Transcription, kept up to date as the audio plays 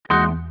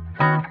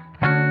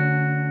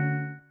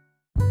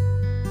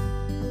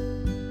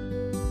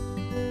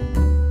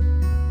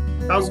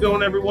How's it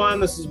going, everyone?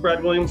 This is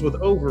Brad Williams with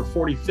Over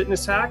 40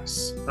 Fitness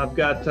Hacks. I've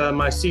got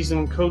my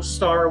seasoned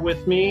co-star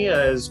with me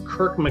as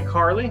Kirk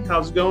McCarley.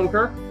 How's it going,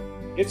 Kirk?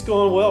 It's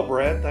going well,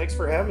 Brad. Thanks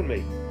for having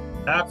me.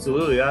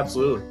 Absolutely.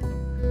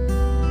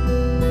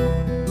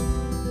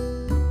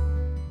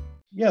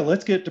 Yeah,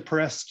 let's get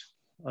depressed.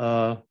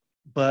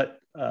 But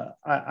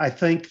I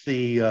think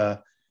the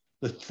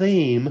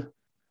theme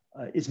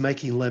is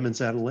making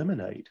lemons out of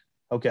lemonade.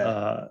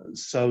 Okay.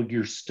 So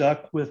you're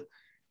stuck with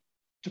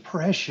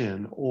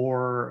depression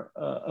or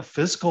a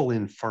physical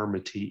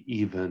infirmity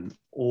even,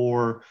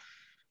 or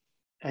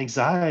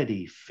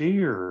anxiety,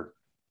 fear.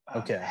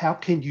 Okay. How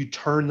can you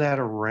turn that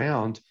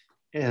around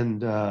and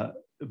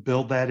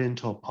build that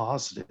into a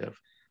positive?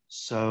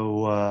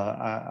 So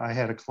I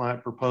had a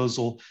client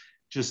proposal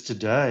just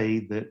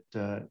today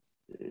that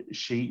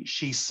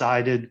she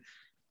cited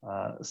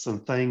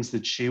some things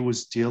that she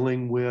was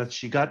dealing with.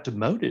 She got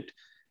demoted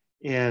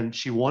and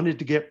she wanted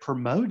to get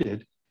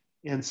promoted.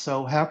 And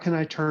so how can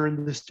I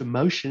turn this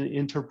demotion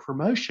into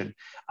promotion?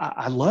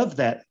 I love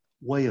that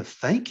way of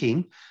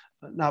thinking,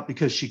 not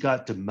because she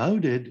got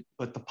demoted,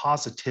 but the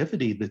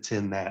positivity that's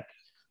in that.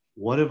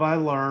 What have I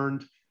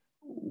learned?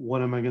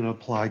 What am I going to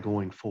apply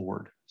going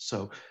forward?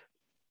 So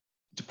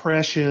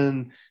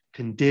depression,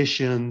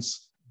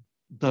 conditions,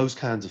 those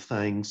kinds of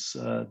things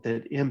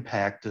that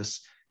impact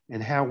us,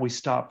 and how we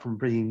stop from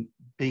being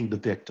the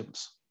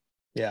victims.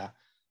 Yeah.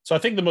 So I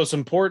think the most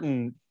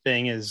important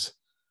thing is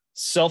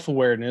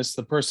self-awareness.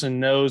 The person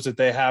knows that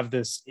they have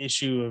this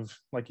issue of,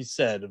 like you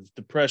said, of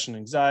depression,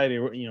 anxiety,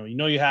 or,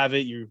 you have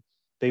it.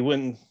 They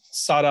went and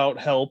sought out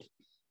help,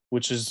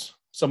 which is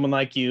someone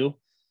like you,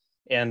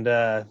 and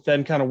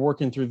then kind of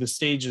working through the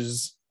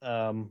stages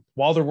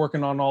while they're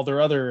working on all their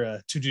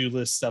other to-do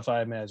list stuff,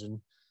 I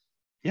imagine.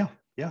 Yeah.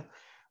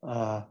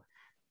 That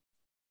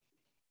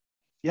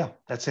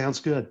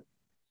sounds good.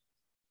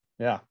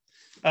 Yeah.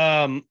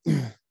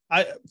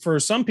 For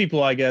some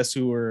people, I guess,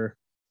 who are,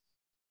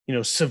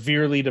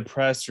 severely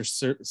depressed or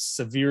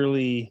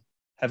severely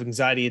have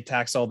anxiety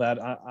attacks, all that,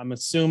 I'm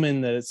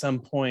assuming that at some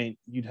point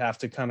you'd have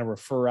to kind of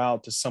refer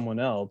out to someone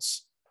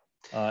else.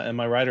 Am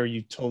I right? Or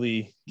you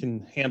totally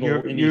can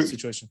handle any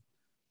situation?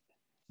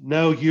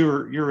 No,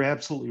 you're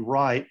absolutely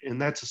right.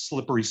 And that's a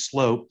slippery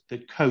slope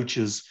that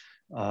coaches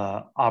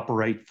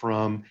operate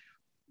from.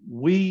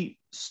 We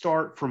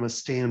start from a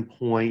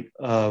standpoint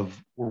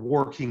of we're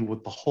working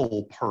with the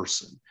whole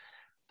person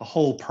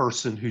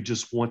who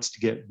just wants to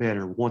get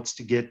better, wants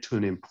to get to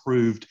an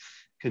improved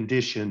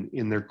condition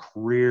in their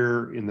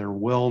career, in their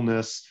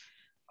wellness,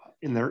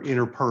 in their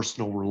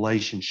interpersonal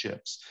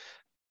relationships.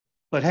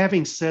 But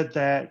having said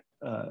that,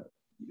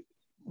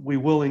 we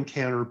will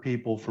encounter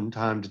people from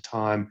time to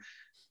time.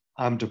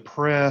 I'm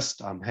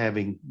depressed, I'm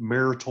having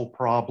marital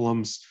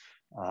problems.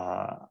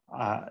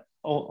 I've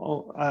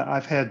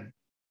had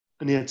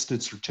an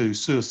instance or two,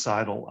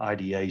 suicidal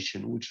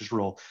ideation, which is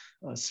real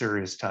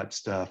serious type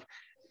stuff.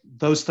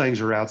 Those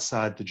things are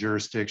outside the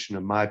jurisdiction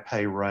of my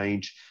pay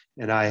range.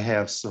 And I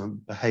have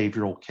some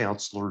behavioral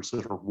counselors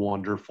that are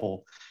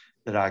wonderful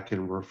that I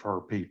can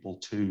refer people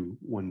to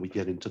when we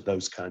get into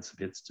those kinds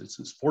of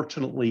instances.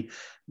 Fortunately,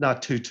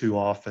 not too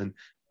often,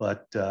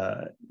 but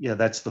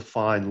that's the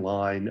fine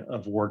line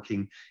of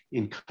working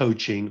in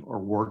coaching or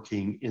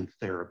working in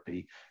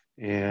therapy.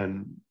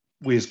 And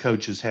we as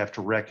coaches have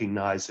to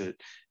recognize it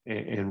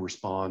and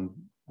respond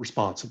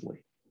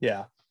responsibly.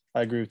 Yeah,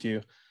 I agree with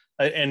you.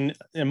 And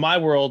in my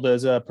world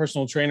as a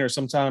personal trainer,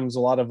 sometimes a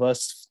lot of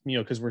us,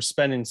 because we're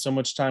spending so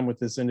much time with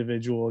this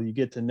individual, you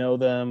get to know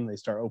them, they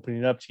start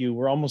opening up to you.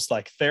 We're almost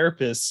like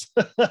therapists,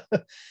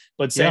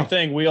 but same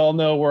thing. We all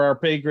know where our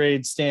pay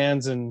grade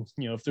stands. And,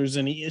 if there's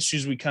any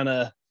issues, we kind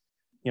of,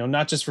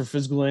 not just for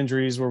physical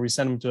injuries where we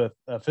send them to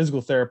a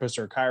physical therapist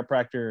or a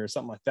chiropractor or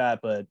something like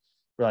that, but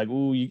we're like,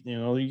 ooh,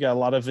 you got a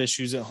lot of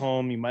issues at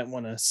home. You might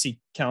want to seek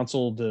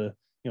counsel to,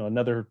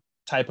 another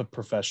type of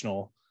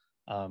professional.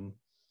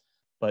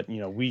 But,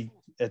 we,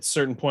 at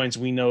certain points,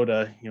 we know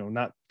to,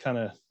 not kind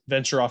of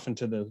venture off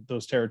into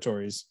those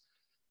territories.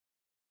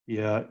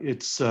 Yeah,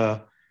 it's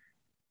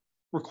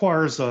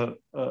requires a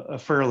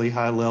fairly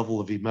high level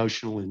of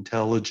emotional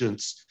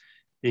intelligence,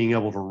 being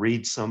able to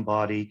read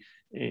somebody.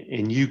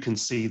 And you can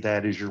see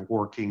that as you're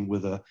working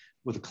with a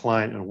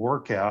client in a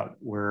workout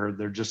where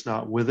they're just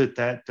not with it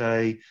that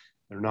day.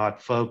 They're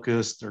not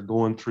focused. They're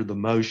going through the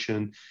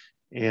motion,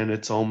 and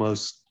it's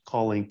almost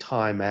calling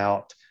time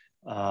out.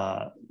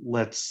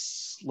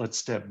 Let's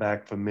step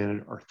back for a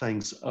minute. Are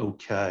things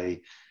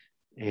okay?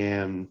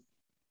 And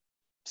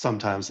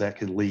sometimes that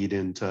can lead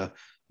into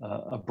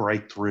a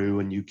breakthrough,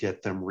 and you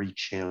get them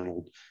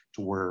rechanneled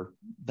to where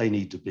they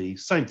need to be.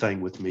 Same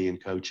thing with me in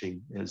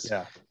coaching as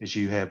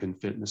you have in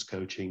fitness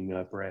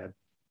coaching, Brad.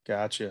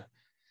 Gotcha.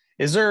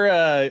 Is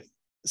there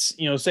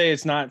say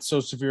it's not so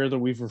severe that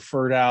we've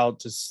referred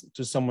out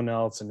to someone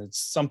else and it's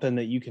something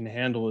that you can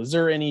handle? Is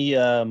there any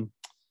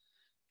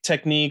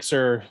techniques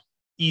or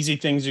easy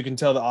things you can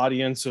tell the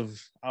audience of?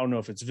 I don't know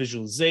if it's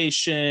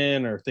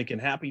visualization or thinking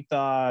happy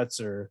thoughts,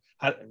 or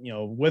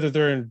whether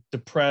they're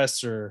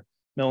depressed or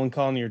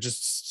melancholy or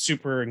just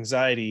super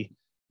anxiety.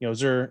 is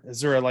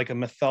there like a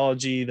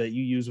methodology that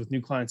you use with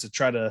new clients to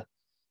try to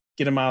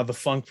get them out of the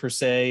funk per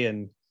se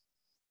and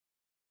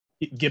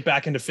get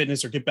back into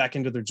fitness or get back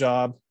into their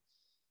job?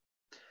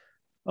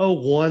 Oh,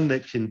 one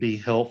that can be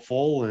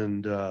helpful,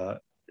 and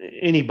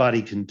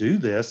anybody can do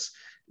this.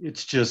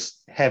 It's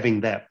just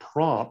having that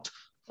prompt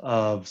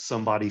of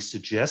somebody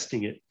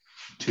suggesting it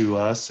to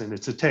us. And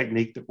it's a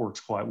technique that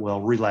works quite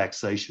well,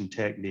 relaxation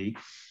technique.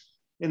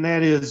 And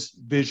that is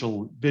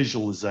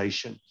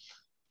visualization.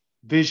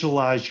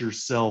 Visualize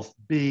yourself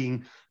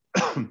being,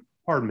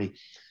 pardon me,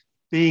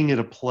 being in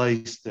a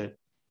place that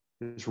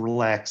is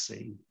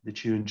relaxing,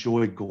 that you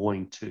enjoy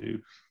going to,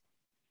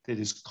 that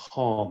is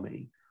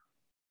calming.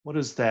 What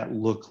does that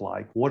look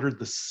like? What are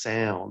the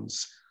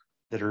sounds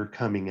that are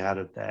coming out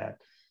of that?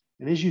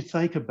 And as you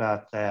think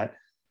about that,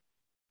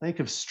 think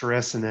of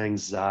stress and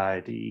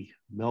anxiety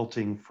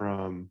melting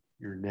from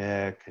your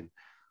neck and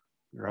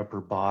your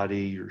upper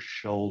body, your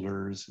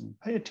shoulders, and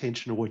pay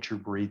attention to what your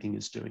breathing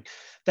is doing.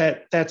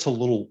 That's a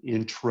little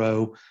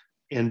intro.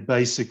 And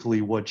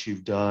basically what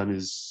you've done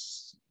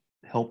is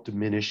help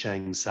diminish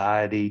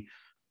anxiety,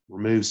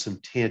 remove some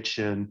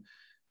tension,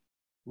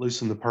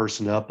 loosen the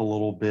person up a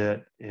little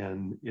bit.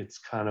 And it's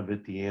kind of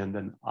at the end,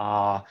 an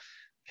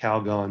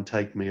Calgon,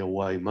 take me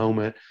away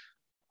moment.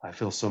 I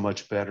feel so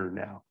much better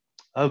now.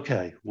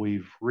 Okay,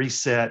 we've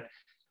reset.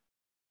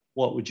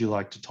 What would you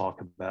like to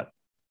talk about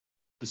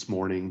this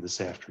morning,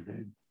 this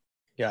afternoon?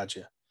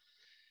 Gotcha.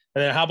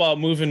 And then how about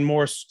moving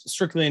more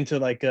strictly into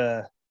like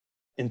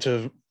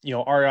into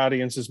our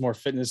audience is more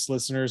fitness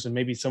listeners, and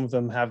maybe some of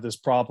them have this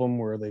problem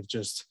where they've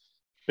just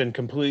been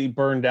completely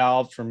burned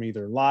out from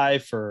either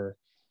life or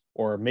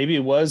maybe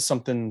it was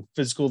something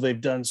physical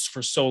they've done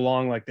for so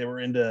long, like they were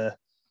into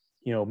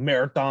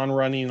marathon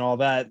running and all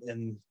that,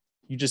 and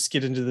you just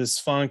get into this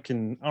funk.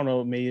 And I don't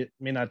know, it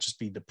may not just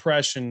be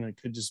depression, it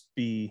could just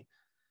be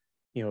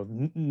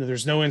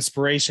there's no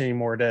inspiration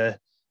anymore to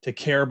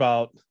care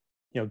about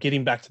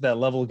getting back to that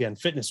level again,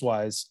 fitness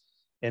wise.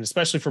 And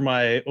especially for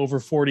my over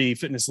 40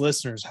 fitness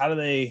listeners, how do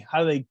they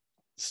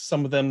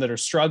some of them that are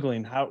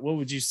struggling, what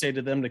would you say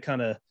to them to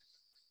kind of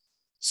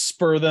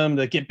spur them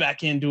to get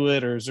back into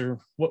it? Or is there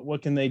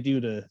what can they do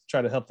to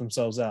try to help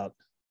themselves out?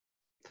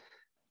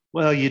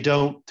 Well, you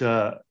don't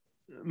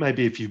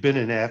maybe if you've been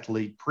an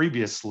athlete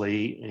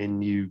previously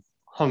and you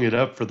hung it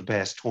up for the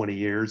past 20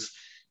 years,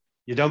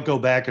 you don't go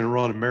back and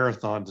run a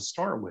marathon to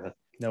start with.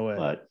 No way.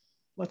 But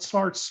let's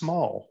start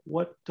small.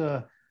 What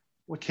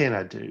can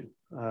I do?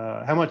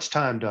 How much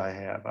time do I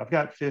have? I've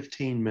got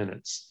 15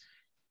 minutes.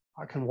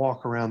 I can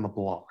walk around the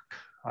block.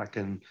 I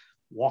can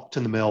walk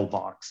to the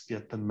mailbox,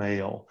 get the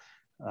mail,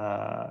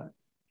 and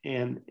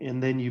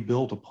then you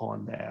build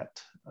upon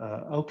that.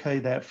 Okay,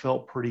 that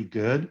felt pretty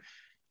good.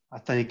 I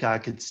think I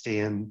could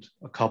stand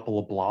a couple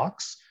of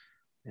blocks,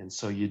 and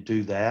so you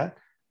do that.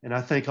 And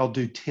I think I'll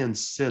do 10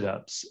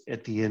 sit-ups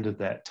at the end of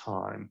that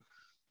time.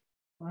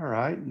 All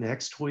right,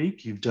 next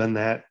week, you've done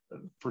that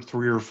for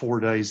 3 or 4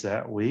 days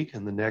that week.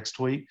 And the next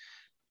week,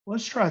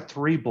 let's try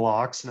 3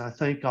 blocks. And I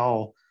think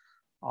I'll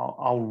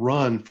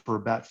run for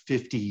about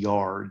 50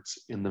 yards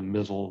in the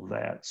middle of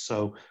that.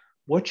 So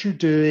what you're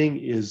doing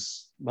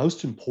is,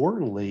 most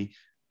importantly,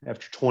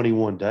 after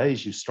 21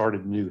 days, you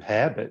started a new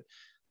habit,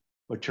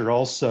 but you're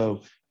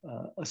also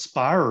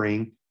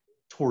aspiring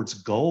towards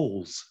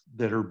goals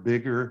that are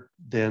bigger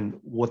than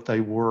what they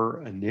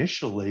were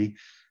initially.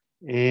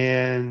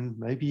 And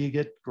maybe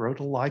you grow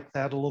to like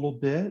that a little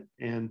bit,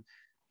 and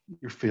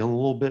you're feeling a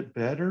little bit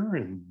better,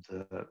 and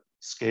the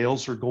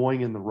scales are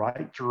going in the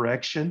right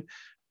direction.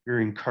 You're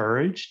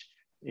encouraged.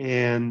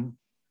 And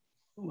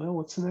well,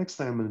 what's the next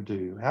thing I'm going to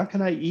do? How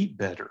can I eat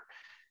better?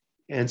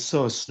 And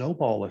so a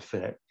snowball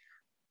effect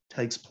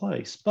takes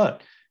place.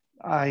 But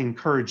I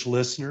encourage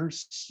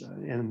listeners,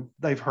 and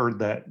they've heard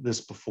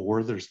this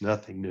before, there's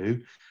nothing new.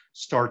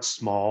 Start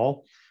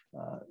small,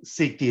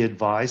 seek the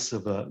advice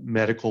of a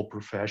medical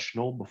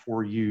professional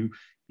before you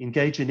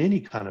engage in any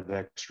kind of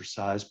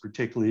exercise,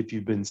 particularly if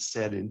you've been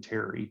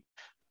sedentary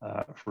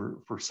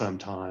for some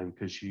time,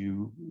 because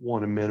you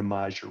want to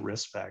minimize your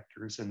risk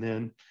factors. And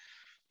then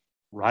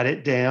write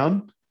it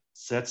down,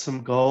 set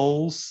some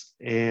goals,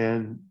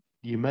 and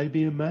you may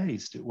be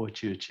amazed at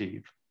what you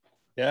achieve.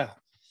 Yeah.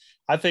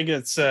 I think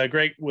it's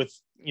great with,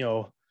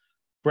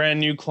 brand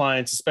new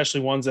clients,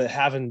 especially ones that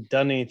haven't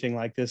done anything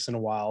like this in a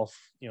while,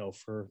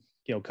 for,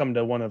 come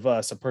to one of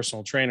us, a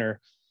personal trainer.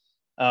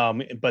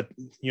 But,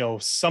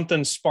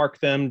 something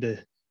sparked them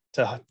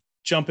to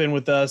jump in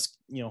with us,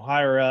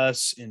 hire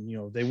us,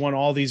 and, they want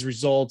all these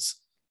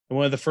results. And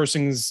one of the first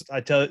things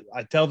I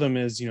tell them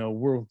is,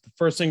 the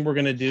first thing we're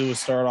going to do is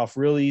start off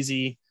real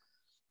easy,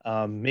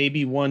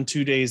 maybe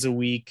 1-2 days a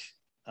week.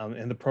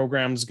 And the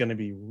program's going to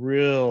be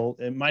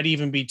it might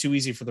even be too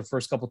easy for the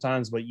first couple of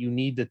times, but you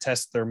need to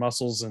test their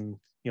muscles and,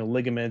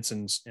 ligaments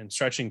and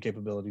stretching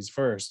capabilities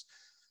first.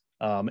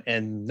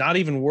 And not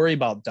even worry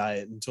about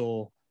diet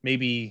until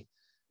maybe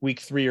week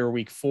 3 or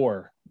week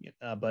 4.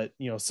 But,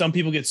 some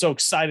people get so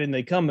excited and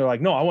they're like,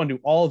 no, I want to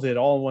do all of it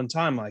all at one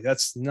time. Like,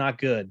 that's not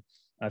good.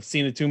 I've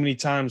seen it too many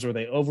times where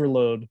they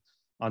overload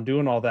on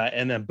doing all that.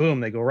 And then boom,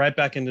 they go right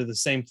back into the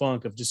same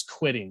funk of just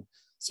quitting.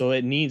 So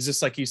it needs,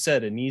 just like you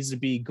said, it needs to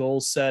be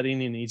goal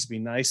setting. It needs to be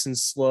nice and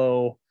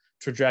slow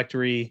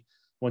trajectory.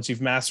 Once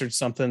you've mastered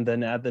something,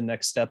 then add the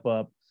next step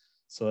up.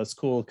 So that's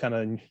cool. Kind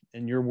of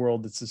in your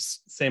world, it's the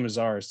same as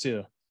ours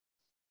too.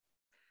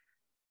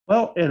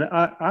 Well, and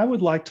I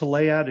would like to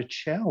lay out a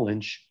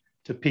challenge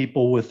to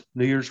people with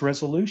New Year's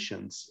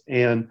resolutions.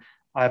 And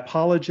I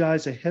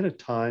apologize ahead of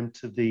time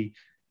to the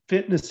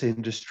fitness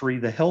industry,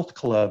 the health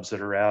clubs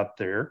that are out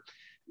there,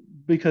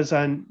 because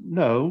I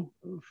know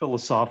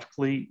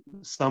philosophically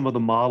some of the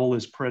model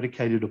is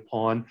predicated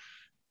upon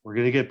we're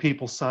going to get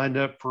people signed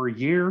up for a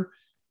year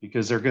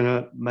because they're going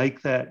to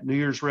make that New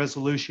Year's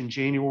resolution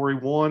January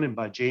 1, and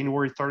by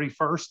January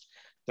 31st,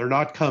 they're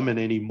not coming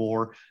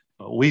anymore.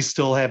 We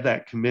still have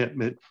that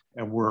commitment,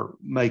 and we're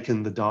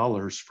making the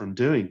dollars from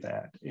doing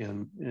that.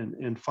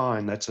 And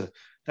fine, that's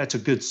a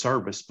good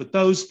service. But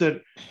those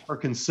that are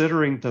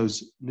considering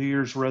those New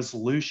Year's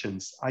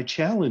resolutions, I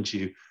challenge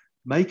you,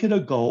 make it a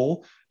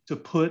goal to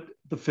put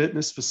the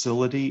fitness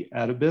facility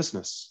out of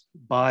business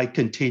by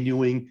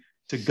continuing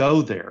to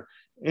go there.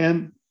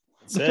 And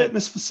the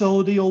fitness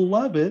facility will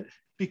love it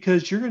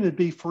because you're going to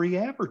be free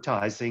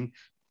advertising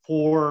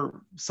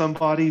for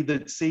somebody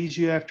that sees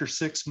you after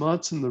 6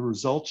 months and the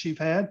results you've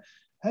had.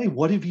 Hey,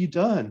 what have you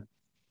done?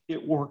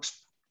 It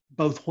works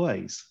both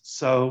ways.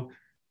 So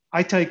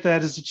I take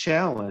that as a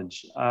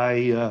challenge.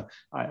 I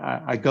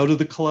go to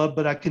the club,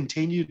 but I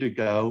continue to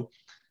go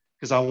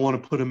because I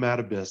want to put them out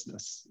of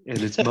business,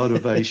 and it's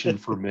motivation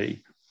for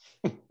me.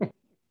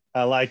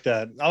 I like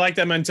that. I like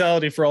that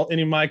mentality for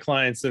any of my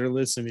clients that are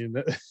listening.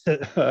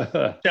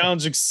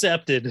 Challenge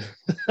accepted.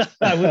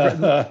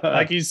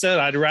 Like you said,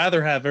 I'd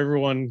rather have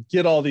everyone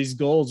get all these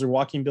goals or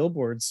walking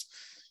billboards,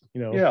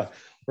 Yeah.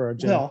 for our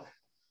gym. Well,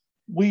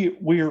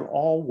 we are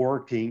all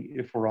working,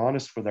 if we're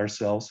honest with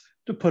ourselves,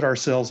 to put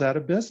ourselves out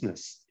of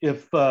business.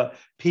 If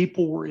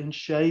people were in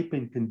shape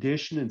and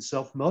conditioned and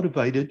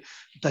self-motivated,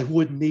 they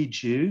wouldn't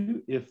need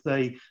you. If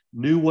they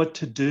knew what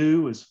to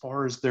do as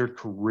far as their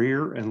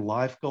career and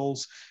life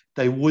goals,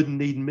 they wouldn't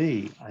need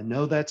me. I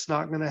know that's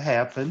not going to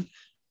happen,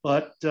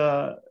 but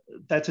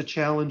that's a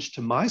challenge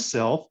to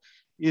myself,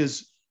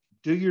 is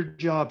do your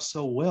job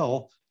so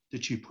well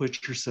that you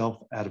put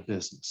yourself out of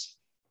business.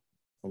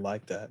 I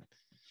like that.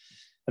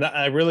 And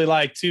I really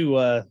like too,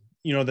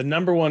 the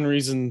number one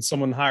reason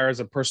someone hires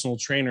a personal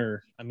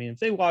trainer, I mean, if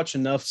they watch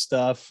enough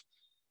stuff,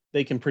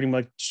 they can pretty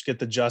much get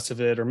the gist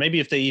of it. Or maybe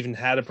if they even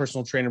had a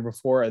personal trainer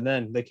before, and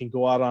then they can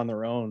go out on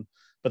their own.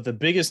 But the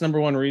biggest number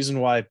one reason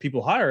why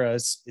people hire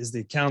us is the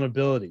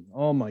accountability.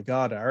 Oh my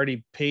God, I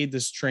already paid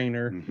this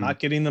trainer, not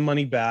getting the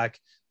money back.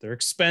 They're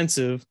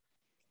expensive.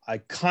 I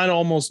kind of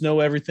almost know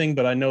everything,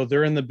 but I know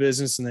they're in the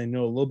business and they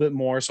know a little bit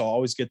more. So I'll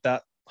always get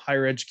that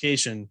higher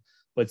education,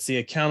 but it's the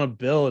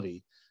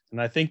accountability.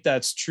 And I think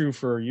that's true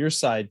for your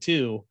side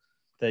too,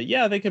 that,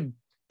 yeah, they could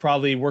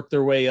probably work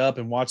their way up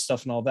and watch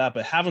stuff and all that,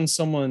 but having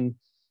someone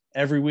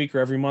every week or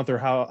every month or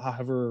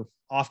however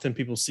often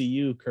people see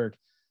you, Kirk,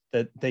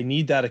 that they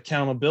need that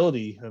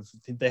accountability of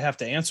they have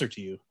to answer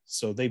to you.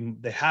 So they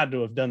had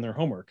to have done their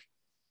homework.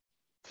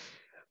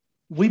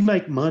 We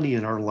make money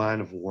in our line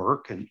of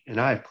work,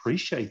 and I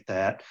appreciate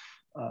that.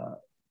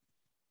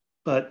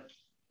 But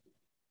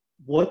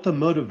what the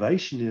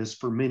motivation is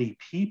for many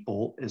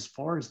people, as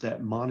far as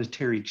that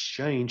monetary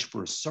exchange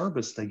for a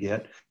service they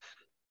get,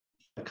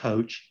 a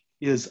coach,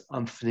 is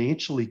I'm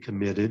financially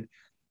committed.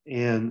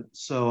 And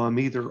so I'm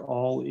either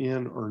all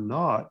in or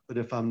not. But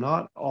if I'm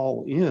not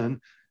all in,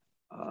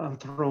 I'm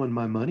throwing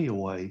my money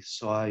away.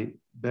 So I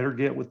better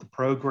get with the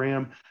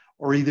program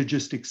or either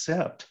just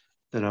accept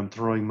that I'm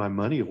throwing my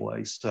money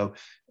away. So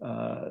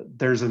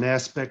there's an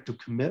aspect of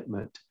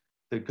commitment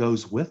that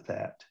goes with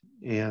that.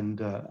 And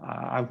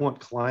I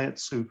want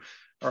clients who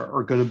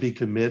are going to be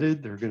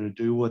committed. They're going to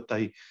do what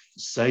they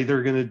say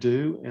they're going to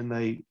do, and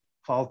they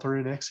follow through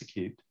and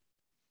execute.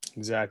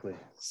 Exactly.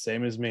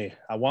 Same as me.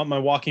 I want my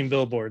walking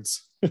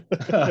billboards.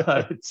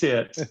 That's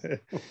it.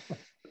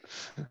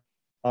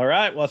 All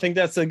right. Well, I think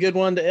that's a good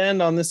one to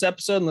end on this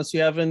episode, unless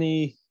you have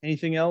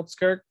anything else,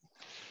 Kirk.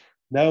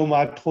 No,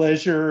 my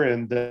pleasure.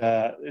 And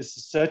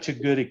it's such a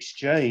good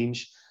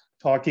exchange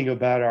talking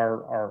about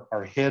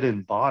our head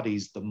and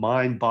bodies, the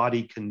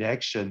mind-body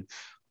connection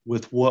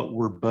with what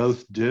we're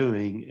both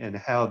doing and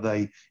how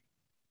they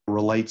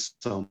relate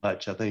so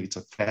much. I think it's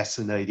a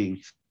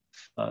fascinating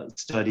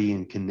study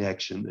and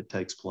connection that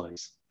takes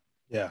place.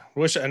 Yeah. I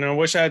wish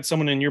I had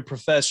someone in your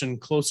profession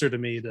closer to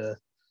me to,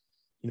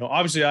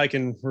 obviously I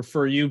can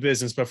refer you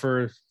business, but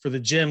for the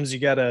gyms, you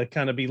got to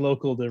kind of be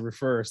local to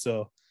refer.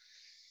 So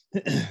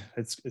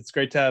it's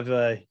great to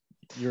have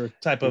your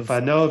type of. If I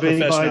know of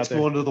anybody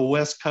going to the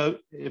West Coast,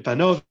 if I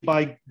know of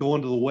anybody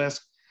going to the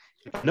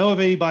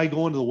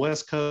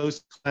West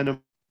Coast, kind of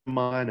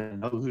mine, I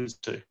know who's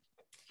to.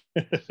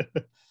 I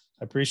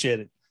appreciate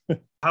it.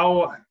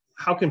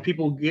 How can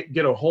people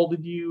get a hold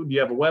of you? Do you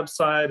have a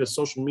website, a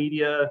social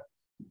media?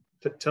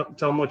 Tell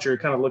them what you're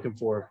kind of looking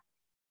for.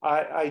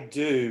 I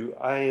do.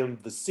 I am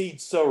the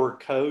Seed Sower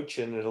Coach,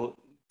 and in a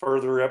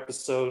further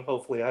episode,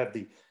 hopefully I have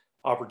the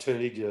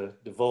opportunity to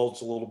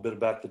divulge a little bit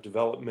about the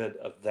development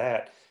of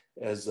that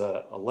as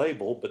a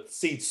label, but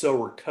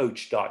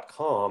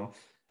seedsowercoach.com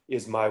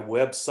is my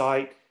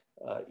website.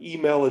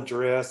 Email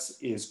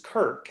address is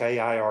Kirk,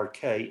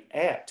 K-I-R-K,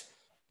 at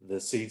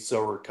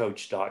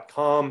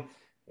theseedsowercoach.com,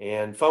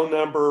 and phone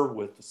number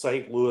with the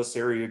St. Louis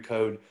area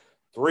code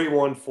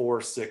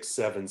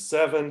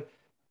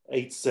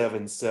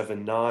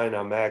 314-677-8779.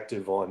 I'm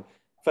active on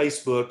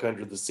Facebook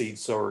under the Seed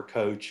Sower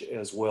Coach,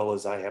 as well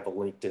as I have a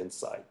LinkedIn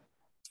site.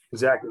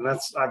 Exactly. And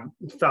I've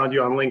found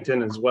you on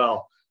LinkedIn as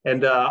well.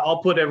 And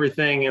I'll put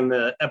everything in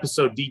the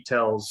episode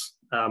details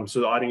so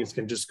the audience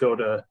can just go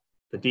to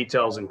the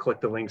details and click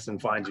the links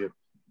and find you.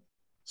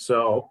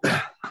 So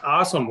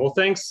awesome. Well,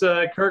 thanks,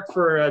 Kirk,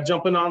 for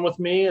jumping on with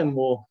me, and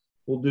we'll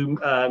do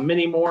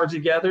many more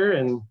together,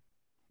 and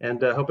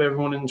hope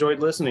everyone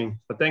enjoyed listening.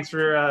 But thanks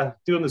for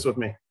doing this with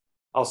me.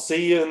 I'll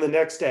see you in the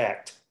next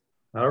act.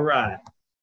 All right.